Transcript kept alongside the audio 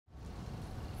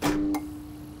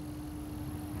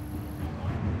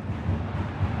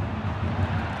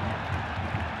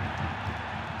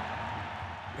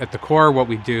At the core, what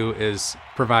we do is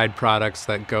provide products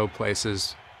that go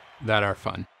places that are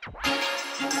fun.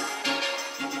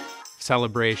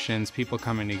 Celebrations, people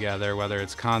coming together, whether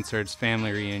it's concerts,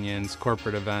 family reunions,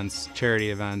 corporate events,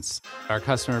 charity events. Our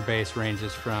customer base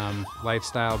ranges from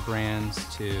lifestyle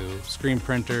brands to screen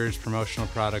printers, promotional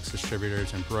products,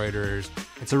 distributors, embroiderers.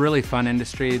 It's a really fun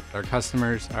industry. Our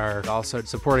customers are also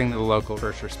supporting the local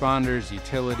first responders,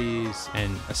 utilities,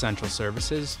 and essential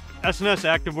services. S&S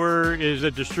Activewear is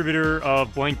a distributor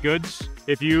of blank goods.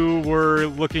 If you were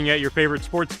looking at your favorite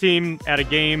sports team at a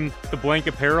game, the blank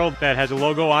apparel that has a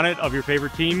logo on it of your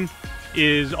favorite team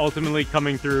is ultimately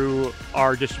coming through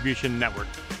our distribution network.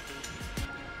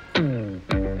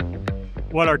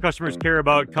 What our customers care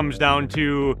about comes down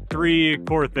to three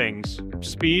core things.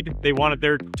 Speed, they want it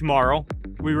there tomorrow.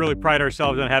 We really pride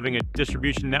ourselves on having a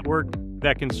distribution network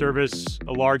that can service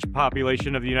a large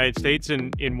population of the United States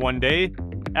in one day.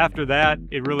 After that,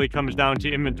 it really comes down to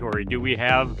inventory. Do we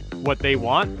have what they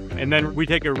want? And then we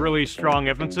take a really strong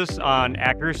emphasis on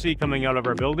accuracy coming out of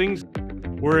our buildings.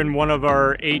 We're in one of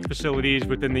our 8 facilities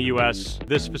within the US.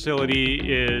 This facility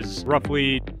is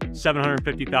roughly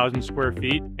 750,000 square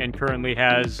feet and currently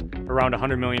has around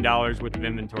 $100 million worth of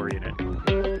inventory in it.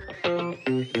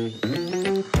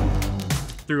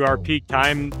 Through our peak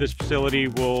time, this facility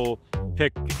will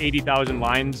pick 80,000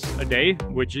 lines a day,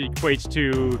 which equates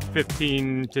to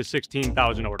 15 to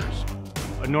 16,000 orders.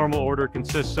 A normal order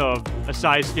consists of a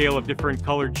size scale of different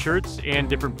colored shirts and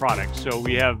different products. So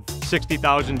we have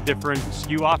 60,000 different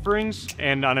SKU offerings,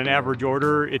 and on an average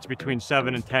order, it's between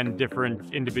 7 and 10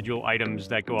 different individual items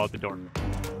that go out the door.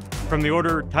 From the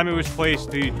order time it was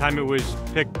placed to the time it was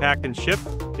picked, packed, and shipped,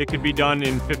 it could be done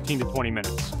in 15 to 20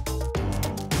 minutes.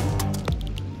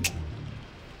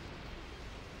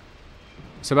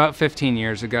 So about 15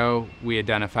 years ago, we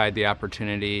identified the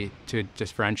opportunity to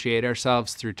differentiate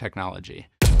ourselves through technology.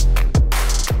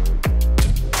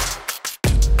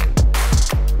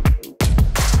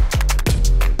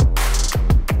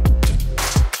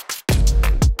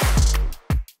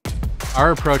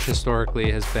 Our approach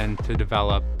historically has been to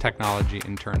develop technology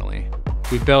internally.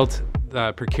 We built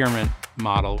the procurement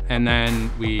model, and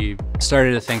then we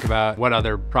started to think about what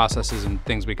other processes and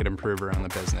things we could improve around the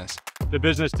business. The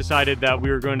business decided that we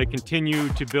were going to continue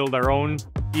to build our own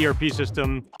ERP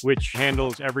system, which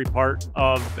handles every part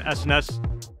of S&S.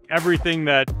 Everything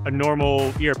that a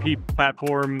normal ERP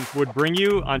platform would bring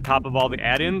you on top of all the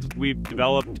add-ins, we've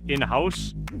developed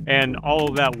in-house, and all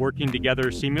of that working together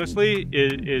seamlessly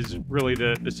is really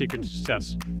the secret to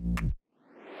success.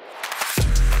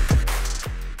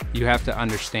 You have to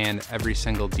understand every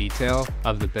single detail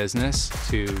of the business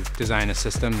to design a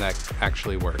system that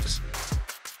actually works.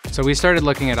 So we started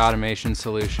looking at automation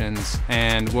solutions,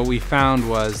 and what we found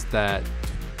was that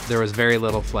there was very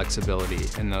little flexibility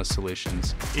in those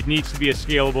solutions. It needs to be a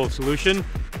scalable solution,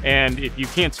 and if you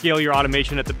can't scale your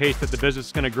automation at the pace that the business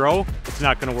is going to grow, it's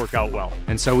not going to work out well.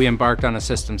 And so we embarked on a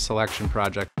system selection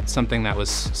project, something that was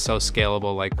so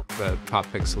scalable like the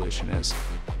PopPick solution is.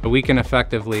 But we can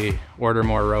effectively order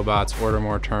more robots, order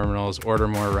more terminals, order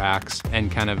more racks,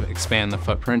 and kind of expand the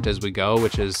footprint as we go,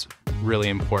 which is really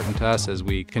important to us as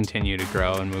we continue to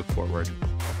grow and move forward.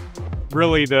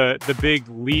 Really, the big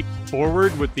leap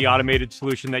forward with the automated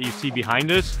solution that you see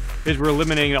behind us is we're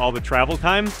eliminating all the travel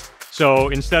time. So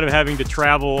instead of having to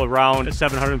travel around a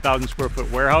 700,000 square foot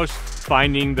warehouse,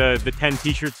 finding the 10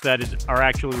 t-shirts that are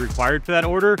actually required for that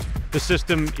order, the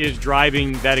system is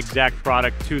driving that exact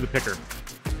product to the picker.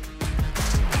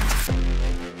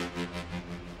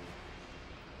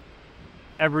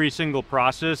 Every single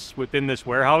process within this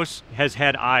warehouse has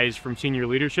had eyes from senior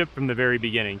leadership from the very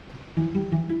beginning.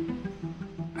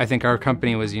 I think our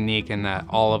company was unique in that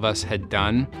all of us had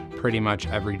done pretty much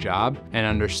every job and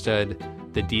understood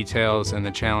the details and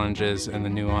the challenges and the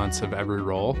nuance of every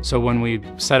role. So when we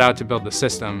set out to build the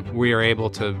system, we were able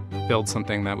to build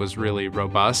something that was really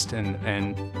robust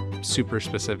and super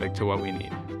specific to what we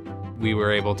need. We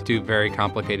were able to do very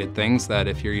complicated things that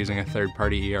if you're using a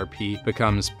third-party ERP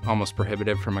becomes almost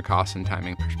prohibitive from a cost and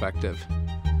timing perspective.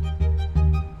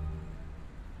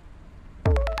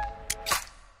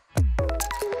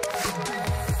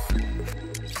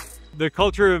 The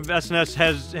culture of S&S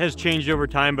has changed over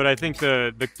time, but I think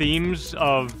the themes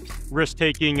of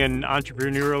risk-taking and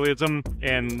entrepreneurialism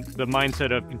and the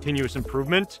mindset of continuous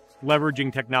improvement,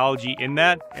 leveraging technology in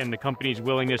that, and the company's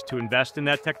willingness to invest in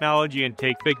that technology and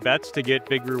take big bets to get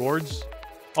big rewards.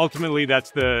 Ultimately, that's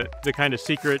the kind of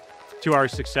secret to our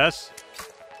success.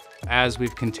 As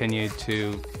we've continued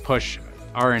to push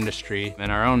our industry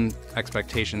and our own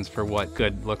expectations for what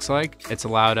good looks like, it's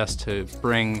allowed us to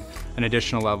bring an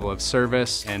additional level of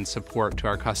service and support to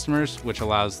our customers, which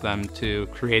allows them to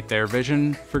create their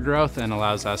vision for growth and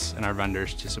allows us and our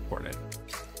vendors to support it.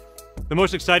 The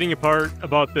most exciting part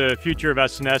about the future of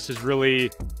S&S is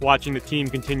really watching the team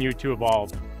continue to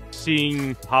evolve.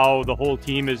 Seeing how the whole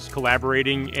team is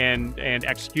collaborating and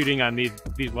executing on these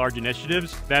large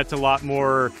initiatives, that's a lot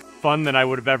more fun than I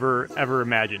would have ever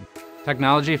imagined.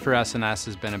 Technology for S&S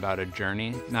has been about a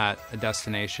journey, not a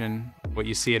destination. What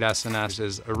you see at S&S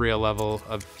is a real level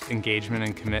of engagement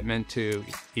and commitment to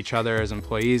each other as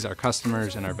employees, our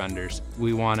customers, and our vendors.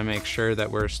 We want to make sure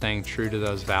that we're staying true to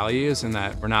those values and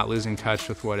that we're not losing touch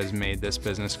with what has made this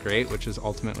business great, which is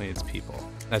ultimately its people.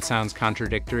 That sounds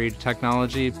contradictory to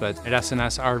technology, but at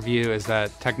S&S, our view is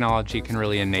that technology can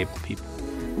really enable people.